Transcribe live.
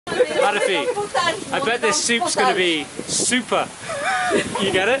Madafi, I bet this soup's gonna be super.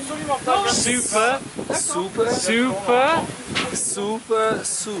 You get it? Super. Super. Super. Super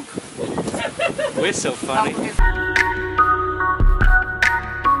soup. We're so funny.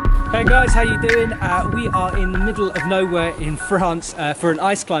 Hey guys, how you doing? We are in the middle of nowhere in France for an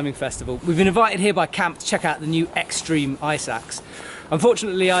ice climbing festival. We've been invited here by Camp to check out the new X-dream ice axe.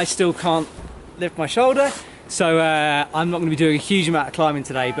 Unfortunately, I still can't lift my shoulder, so I'm not going to be doing a huge amount of climbing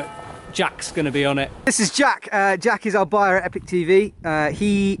today, but Jack's going to be on it. This is Jack. Jack is our buyer at Epic TV.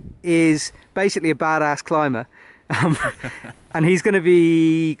 He is basically a badass climber. And he's going to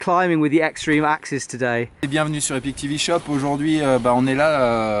be climbing with the X-dream axes today. Bienvenue sur Epic TV Shop. Aujourd'hui, on est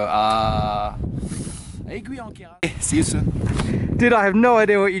là à Aiguille-en-Queyras. See you soon. Dude, I have no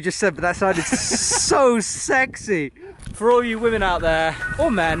idea what you just said, but that sounded so sexy. For all you women out there,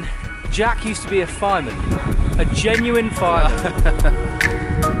 or men, Jack used to be a fireman. A genuine fireman.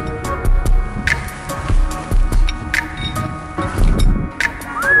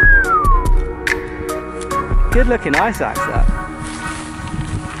 Good looking ice axe that.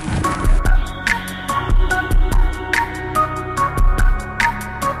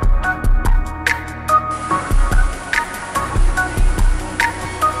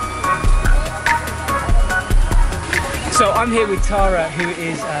 So I'm here with Tara, who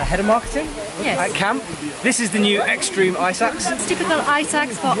is head of marketing at Camp. This is the new X-dream ice axe. It's typical ice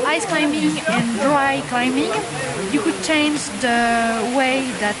axe for ice climbing and dry climbing. You could change the way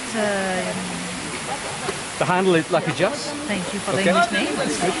that the handle is like adjusts. Thank you for the English name.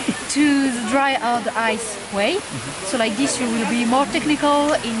 To the dry or the ice way. So like this you will be more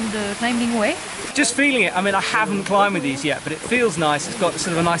technical in the climbing way. Just feeling it. I mean, I haven't climbed with these yet, but it feels nice. It's got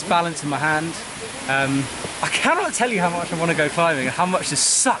sort of a nice balance in my hand. I cannot tell you how much I want to go climbing and how much this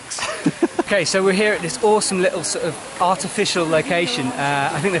sucks. Okay, so we're here at this awesome little sort of artificial location.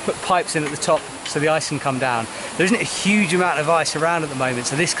 I think they put pipes in at the top so the ice can come down. There isn't a huge amount of ice around at the moment,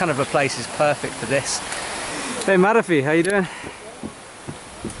 so this kind of a place is perfect for this. Hey Madafi, how you doing?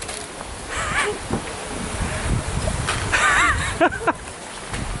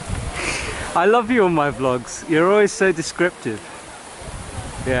 I love you on my vlogs. You're always so descriptive.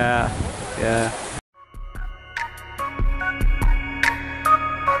 Yeah, yeah.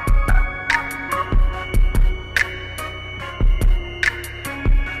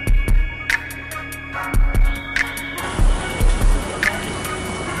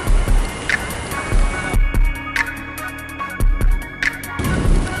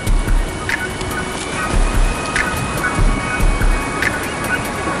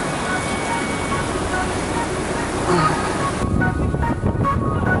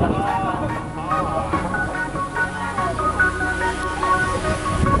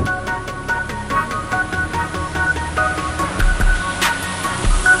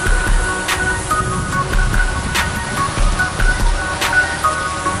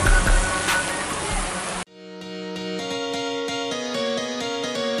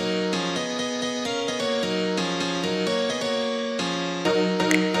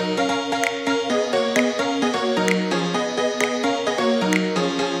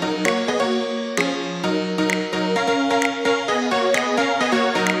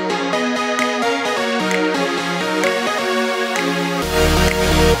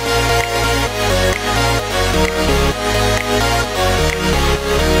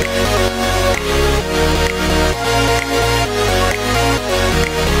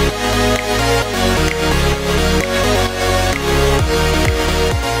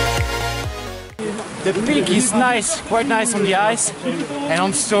 The peak is nice, quite nice on the ice, and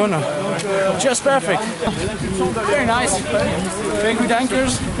on stone, just perfect. Very nice, very good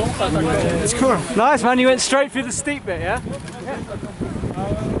anchors, it's cool. Nice man, you went straight through the steep bit, yeah?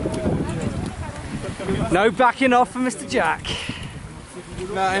 No backing off for Mr Jack.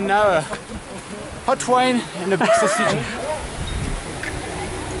 And now hot wine and a big sausage.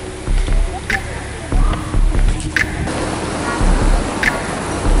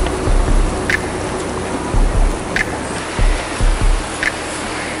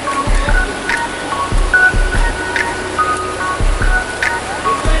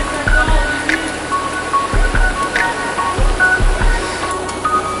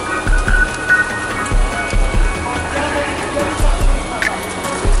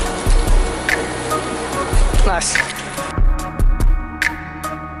 Nice.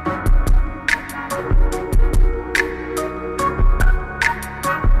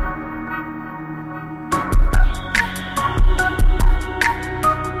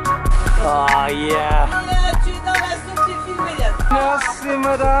 Oh yeah. Merci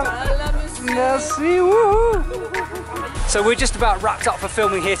madame. Merci. Woohoo. So we're just about wrapped up for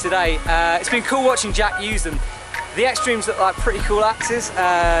filming here today. It's been cool watching Jack use them. The X-dreams look like pretty cool axes,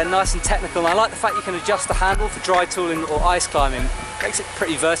 nice and technical, and I like the fact you can adjust the handle for dry tooling or ice climbing. Makes it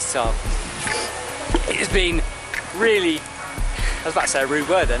pretty versatile. It has been really, I was about to say a rude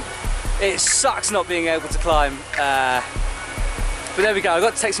word then, it sucks not being able to climb, but there we go. I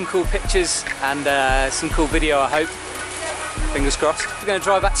got to take some cool pictures and some cool video, I hope. Fingers crossed. We're going to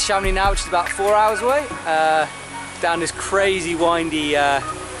drive back to Chamonix now, which is about 4 hours away, down this crazy, windy,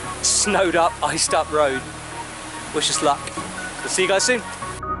 snowed up, iced up road. Wish us luck. We'll see you guys soon.